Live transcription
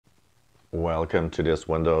Welcome to this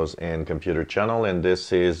Windows and Computer channel, and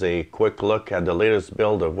this is a quick look at the latest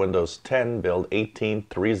build of Windows 10, build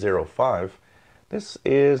 18305. This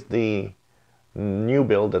is the new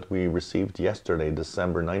build that we received yesterday,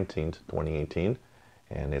 December 19th, 2018,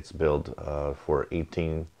 and it's build for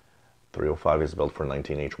 18305 is built for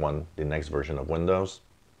 19H1, the next version of Windows.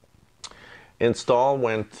 Install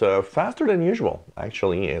went faster than usual.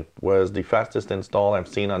 Actually, it was the fastest install I've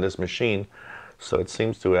seen on this machine. So it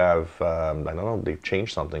seems to have, I don't know, they've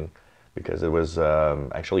changed something because it was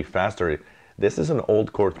actually faster. This is an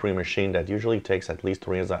old Core 3 machine that usually takes at least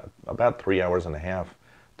about 3 hours and a half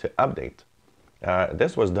to update.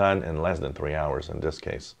 This was done in less than 3 hours in this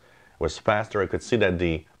case. It was faster. I could see that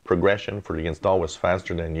the progression for the install was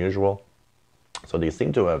faster than usual. So they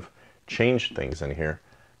seem to have changed things in here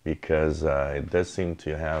because it does seem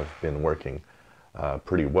to have been working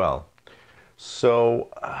pretty well. So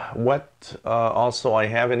what also I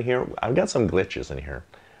have in here, I've got some glitches in here.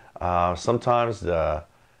 Sometimes so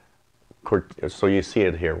you see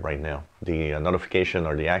it here right now, the notification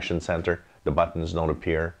or the action center, the buttons don't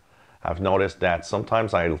appear. I've noticed that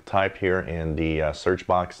sometimes I'll type here in the search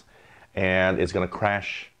box and it's going to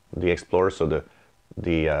crash the Explorer, so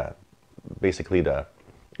basically the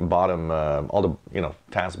bottom, all the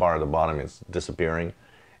taskbar at the bottom is disappearing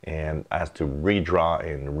and I have to redraw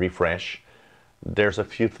and refresh. There's a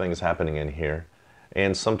few things happening in here,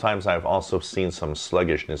 and sometimes I've also seen some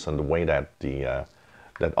sluggishness in the way that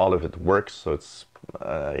that all of it works. So it's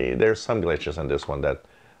there's some glitches in this one that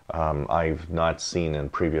I've not seen in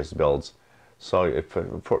previous builds. So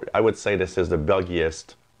I would say this is the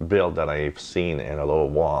buggiest build that I've seen in a little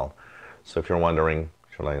while. So if you're wondering,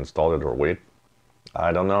 should I install it or wait?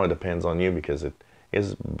 I don't know. It depends on you because it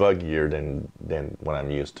is buggier than what I'm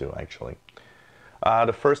used to actually.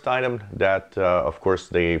 The first item that, of course,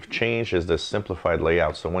 they've changed is the simplified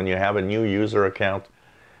layout. So when you have a new user account,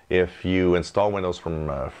 if you install Windows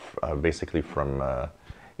from basically from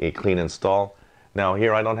a clean install. Now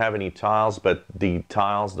here I don't have any tiles, but the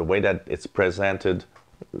tiles, the way that it's presented,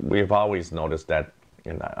 we've always noticed that,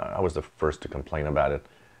 and I was the first to complain about it,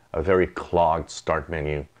 a very clogged start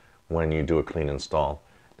menu when you do a clean install.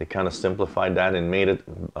 They kind of simplified that and made it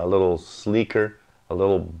a little sleeker, a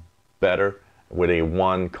little better, with a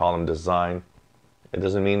one-column design. It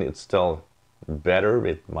doesn't mean it's still better.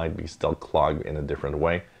 It might be still clogged in a different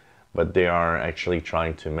way, but they are actually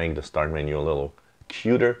trying to make the start menu a little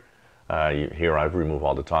cuter. Here I've removed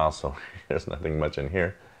all the tiles, so there's nothing much in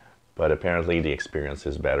here, but apparently the experience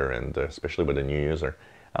is better, and especially with a new user.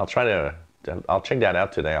 I'll check that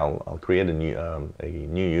out today. I'll create a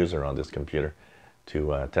new user on this computer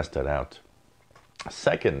to test it out.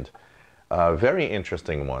 Second, very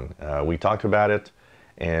interesting one. We talked about it,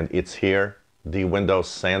 and it's here, the Windows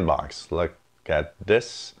Sandbox. Look at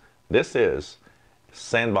this. This is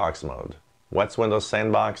Sandbox mode. What's Windows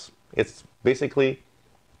Sandbox? It's basically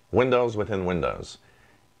Windows within Windows.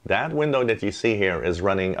 That window that you see here is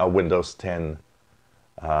running a Windows 10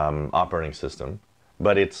 operating system,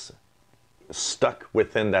 but it's stuck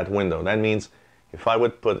within that window. That means if I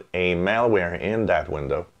would put a malware in that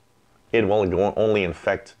window, it will only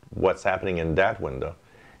infect what's happening in that window.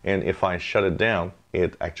 And if I shut it down,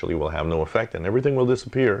 it actually will have no effect and everything will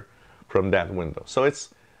disappear from that window. So it's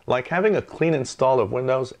like having a clean install of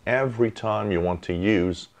Windows every time you want to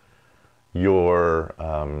use your,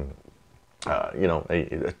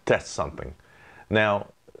 test something. Now,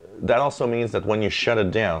 that also means that when you shut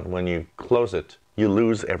it down, when you close it, you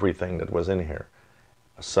lose everything that was in here.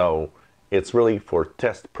 So it's really for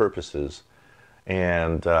test purposes.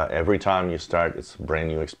 And every time you start, it's a brand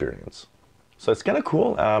new experience. So it's kind of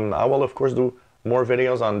cool. I will, of course, do more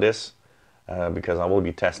videos on this because I will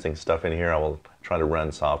be testing stuff in here. I will try to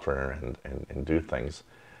run software and do things.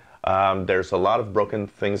 There's a lot of broken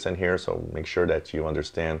things in here, so make sure that you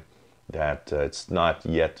understand that it's not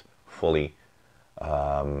yet fully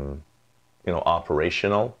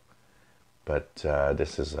operational. But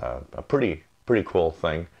this is a pretty cool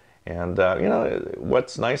thing. And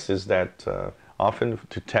what's nice is that often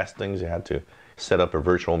to test things, you had to set up a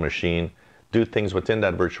virtual machine, do things within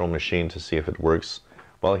that virtual machine to see if it works.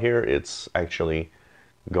 Well, here it's actually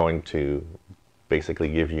going to basically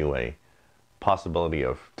give you a possibility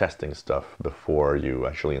of testing stuff before you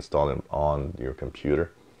actually install it on your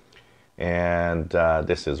computer. And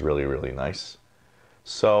this is really nice.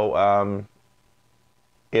 So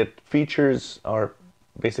it features are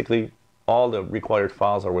basically all the required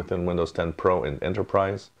files are within Windows 10 Pro and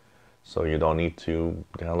Enterprise. So you don't need to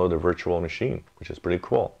download a virtual machine, which is pretty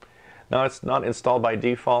cool. Now it's not installed by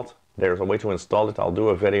default. There's a way to install it. I'll do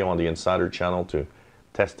a video on the Insider channel to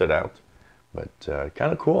test it out. But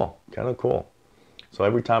kind of cool, kind of cool. So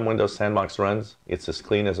every time Windows Sandbox runs, it's as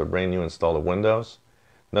clean as a brand new install of Windows.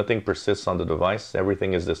 Nothing persists on the device.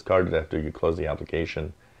 Everything is discarded after you close the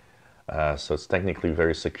application. So it's technically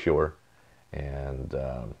very secure, and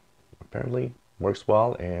apparently works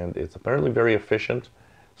well, and it's apparently very efficient.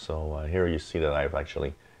 So here you see that I've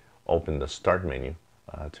actually opened the start menu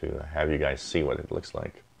to have you guys see what it looks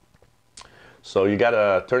like. So you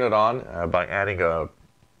gotta turn it on by adding a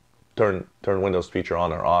turn Windows feature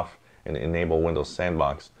on or off and enable Windows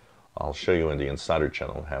Sandbox. I'll show you in the Insider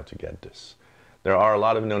channel how to get this. There are a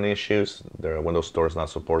lot of known issues. Windows Store is not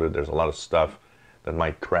supported. There's a lot of stuff that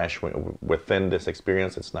might crash within this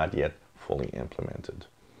experience. It's not yet fully implemented.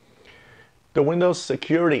 The Windows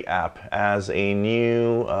Security app has a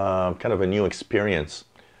new, kind of a new experience.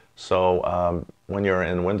 So when you're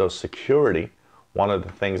in Windows Security, one of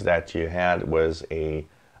the things that you had was a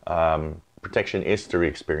protection history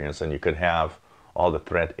experience, and you could have all the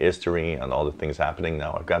threat history and all the things happening.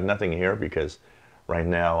 Now I've got nothing here because right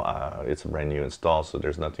now it's a brand new install, so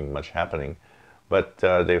there's nothing much happening. But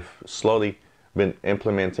they've slowly been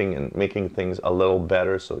implementing and making things a little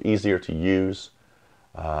better, so easier to use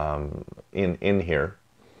in here.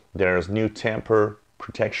 There's new tamper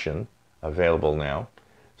protection available now.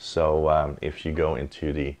 So if you go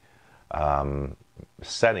into the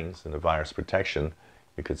settings in the virus protection,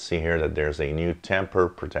 you could see here that there's a new tamper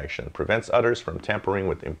protection. Prevents others from tampering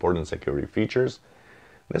with important security features.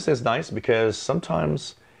 This is nice because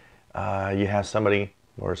sometimes you have somebody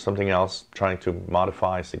or something else trying to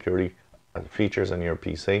modify security features on your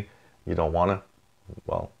PC. You don't want to.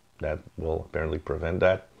 Well, that will apparently prevent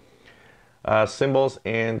that. Symbols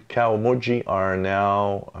and Kaomoji are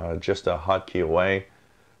now just a hotkey away.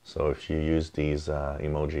 So if you use these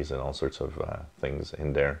emojis and all sorts of things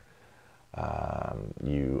in there,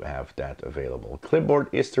 you have that available. Clipboard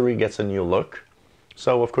history gets a new look.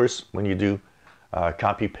 So of course, when you do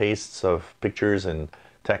copy pastes of pictures and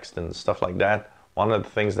text and stuff like that, one of the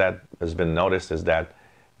things that has been noticed is that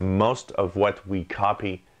most of what we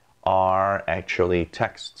copy are actually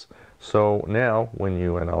texts. So now when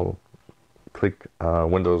you, and I'll click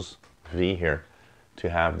Windows V here to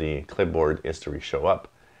have the clipboard history show up,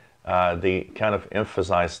 they kind of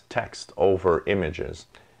emphasize text over images.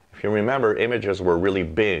 If you remember, images were really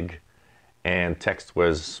big and text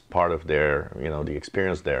was part of their, the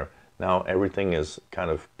experience there. Now everything is kind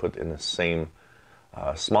of put in the same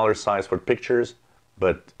smaller size for pictures,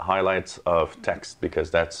 but highlights of text, because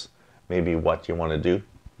that's maybe what you want to do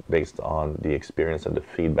based on the experience and the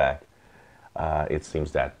feedback. It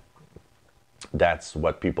seems that that's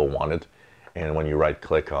what people wanted. And when you right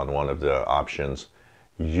click on one of the options,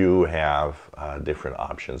 you have different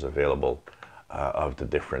options available of the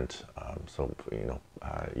different,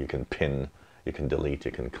 you can pin, you can delete,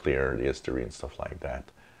 you can clear the history and stuff like that.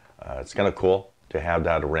 It's kind of cool to have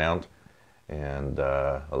that around, and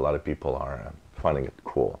a lot of people are finding it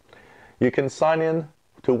cool. You can sign in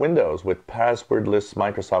to Windows with passwordless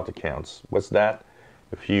Microsoft accounts. What's that?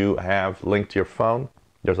 If you have linked your phone,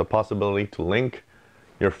 there's a possibility to link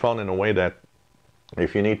your phone in a way that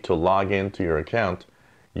if you need to log into your account,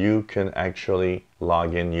 you can actually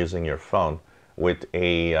log in using your phone with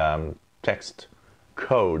a text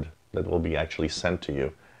code that will be actually sent to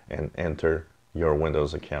you, and enter your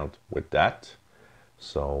Windows account with that.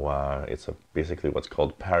 So it's basically what's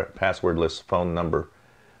called passwordless phone number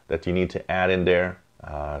that you need to add in there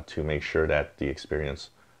to make sure that the experience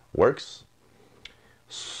works.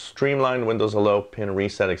 Streamlined Windows Hello PIN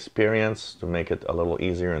reset experience to make it a little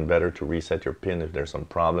easier and better to reset your PIN if there's some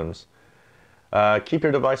problems. Keep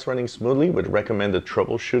your device running smoothly with recommended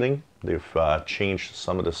troubleshooting. They've changed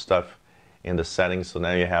some of the stuff in the settings, so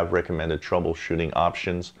now you have recommended troubleshooting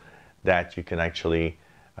options that you can actually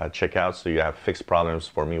check out, so you have fixed problems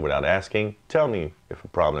for me without asking. Tell me if a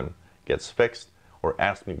problem gets fixed, or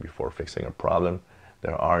ask me before fixing a problem.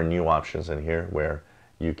 There are new options in here where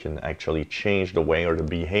you can actually change the way or the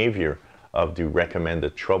behavior of the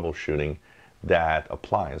recommended troubleshooting that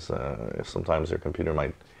applies. Sometimes your computer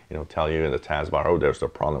might tell you in the taskbar, oh, there's a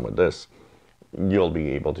problem with this. You'll be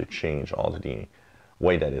able to change all the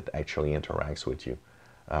way that it actually interacts with you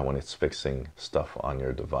when it's fixing stuff on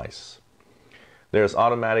your device. There's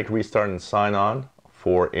automatic restart and sign on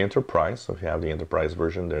for Enterprise. So if you have the Enterprise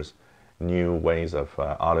version, there's new ways of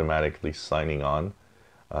automatically signing on,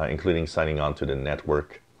 including signing on to the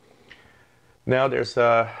network. Now there's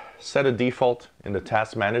set a default in the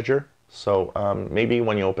Task Manager. So maybe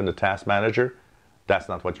when you open the Task Manager, that's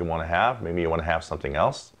not what you want to have. Maybe you want to have something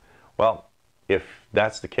else. Well, if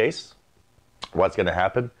that's the case, what's going to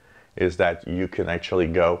happen is that you can actually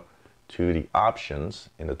go to the options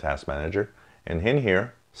in the Task Manager, And in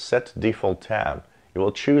here, set default tab. You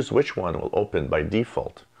will choose which one will open by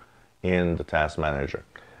default in the task manager.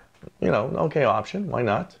 You know, okay option, why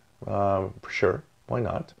not? For sure, why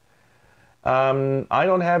not? I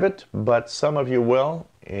don't have it, but some of you will.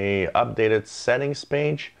 A updated settings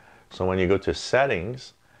page. So when you go to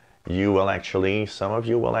settings, you will actually, some of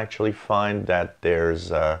you will actually find that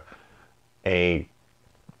there's a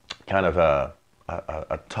kind of a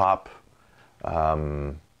top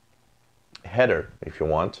header, if you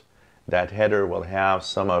want. That header will have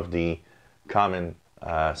some of the common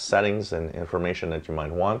settings and information that you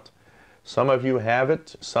might want. Some of you have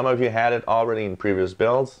it. Some of you had it already in previous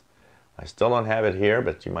builds. I still don't have it here,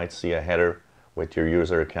 but you might see a header with your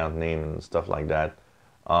user account name and stuff like that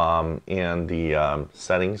in the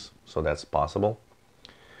settings, so that's possible.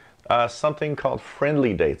 Something called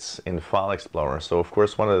friendly dates in File Explorer. So of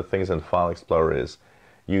course, one of the things in File Explorer is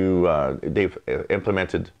they've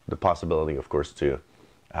implemented the possibility, of course, to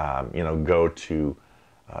you know, go to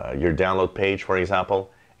your download page, for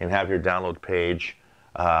example, and have your download page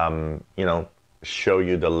you know, show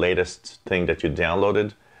you the latest thing that you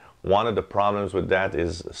downloaded. One of the problems with that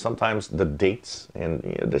is sometimes the dates, and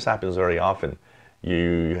you know, this happens very often.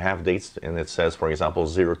 You have dates and it says, for example,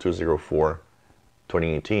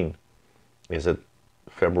 02/04/2018. Is it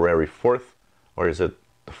February 4th, or is it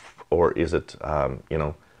you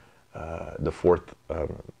know, the 4th?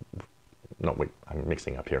 No, wait, I'm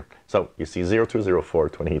mixing up here. So you see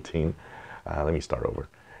 02/04/2018. Let me start over.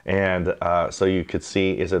 And so you could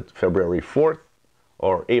see, is it February 4th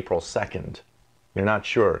or April 2nd? You're not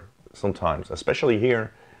sure sometimes, especially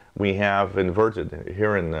here. We have inverted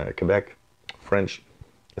here in Quebec, French.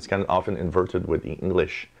 It's kind of often inverted with the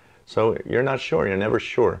English. So you're not sure, you're never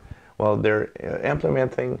sure. Well, they're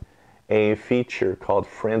implementing a feature called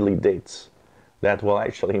friendly dates that will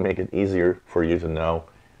actually make it easier for you to know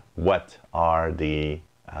what are the,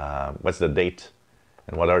 what's the date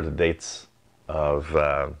and what are the dates of,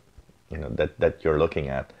 you know, that you're looking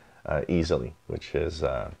at easily, which is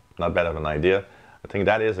not bad of an idea. I think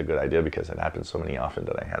that is a good idea because it happens so many often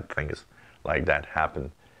that I had things like that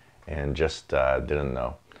happen and just didn't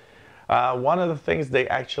know. One of the things they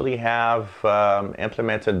actually have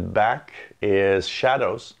implemented back is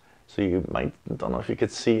shadows. So you might, don't know if you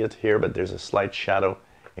could see it here, but there's a slight shadow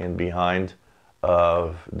in behind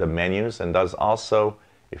of the menus, and does also,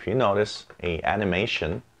 if you notice, a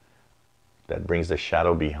animation that brings the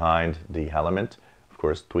shadow behind the element. Of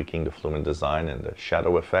course, tweaking the Fluent design and the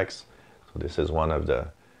shadow effects. So this is one of the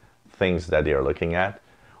things that they are looking at.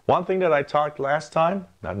 One thing that I talked last time,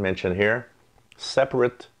 not mentioned here,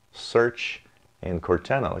 separate search in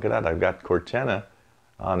Cortana. Look at that, I've got Cortana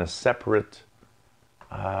on a separate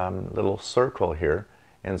little circle here,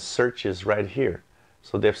 and search is right here.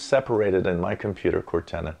 So they've separated in my computer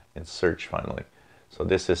Cortana and search finally. So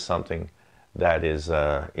this is something that is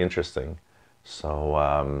interesting.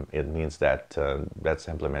 So it means that that's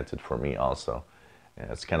implemented for me also. And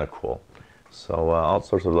it's kind of cool. So all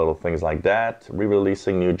sorts of little things like that.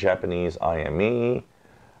 Re-releasing new Japanese IME.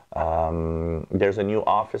 There's a new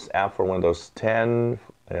Office app for Windows 10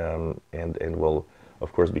 and will,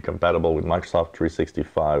 of course, be compatible with Microsoft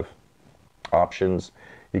 365 options.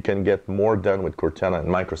 You can get more done with Cortana and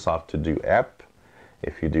Microsoft To Do app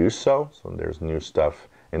if you do so. So there's new stuff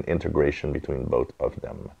and integration between both of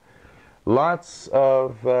them. Lots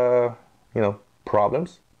of you know,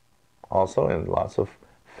 problems also, and lots of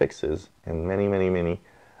fixes, and many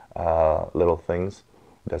little things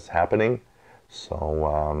that's happening.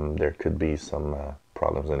 So there could be some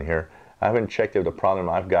problems in here. I haven't checked if the problem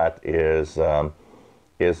I've got is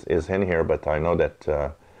in here, but I know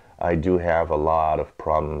that I do have a lot of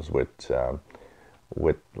problems with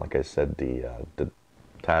like I said, the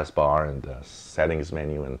taskbar and the settings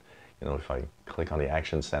menu, and you know, if I click on the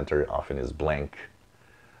Action Center, often is blank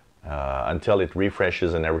until it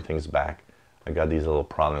refreshes and everything's back. I got these little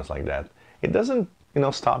problems like that. It doesn't, you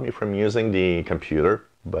know, stop me from using the computer,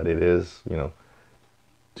 but it is, you know,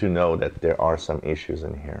 to know that there are some issues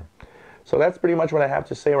in here. So that's pretty much what I have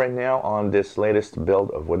to say right now on this latest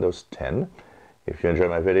build of Windows 10. If you enjoy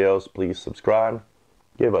my videos, please subscribe,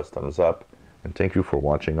 give us thumbs up, and thank you for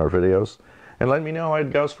watching our videos. And let me know how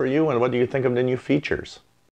it goes for you and what do you think of the new features.